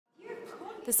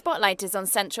The spotlight is on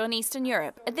Central and Eastern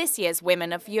Europe at this year's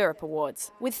Women of Europe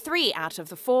Awards, with 3 out of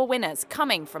the 4 winners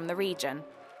coming from the region.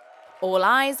 All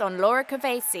eyes on Laura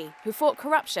Kövesi, who fought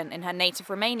corruption in her native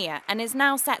Romania and is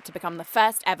now set to become the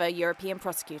first ever European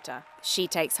prosecutor. She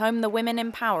takes home the Women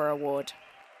in Power Award.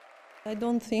 I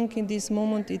don't think in this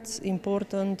moment it's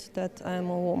important that I am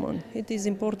a woman. It is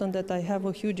important that I have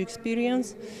a huge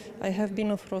experience. I have been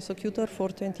a prosecutor for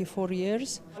 24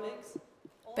 years.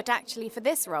 But actually for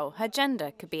this role, her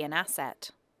gender could be an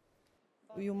asset.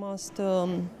 You must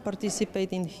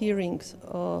participate in hearings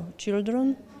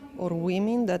children or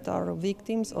women that are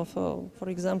victims of, for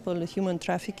example, human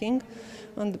trafficking.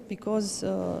 And because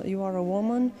you are a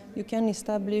woman, you can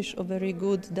establish a very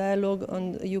good dialogue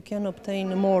and you can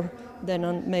obtain more than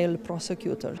a male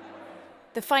prosecutor.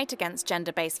 The fight against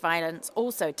gender-based violence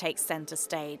also takes centre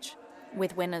stage,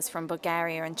 with winners from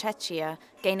Bulgaria and Czechia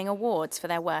gaining awards for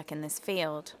their work in this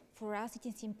field. For us, it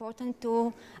is important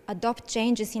to adopt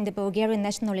changes in the Bulgarian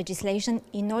national legislation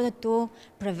in order to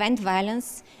prevent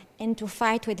violence and to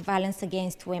fight with violence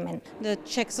against women. The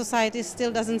Czech society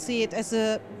still doesn't see it as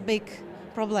a big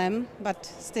problem, but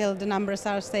still the numbers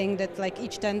are saying that like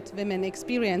each 10th woman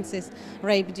experiences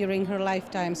rape during her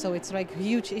lifetime, so it's like a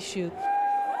huge issue.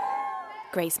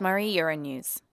 Grace Murray, Euronews.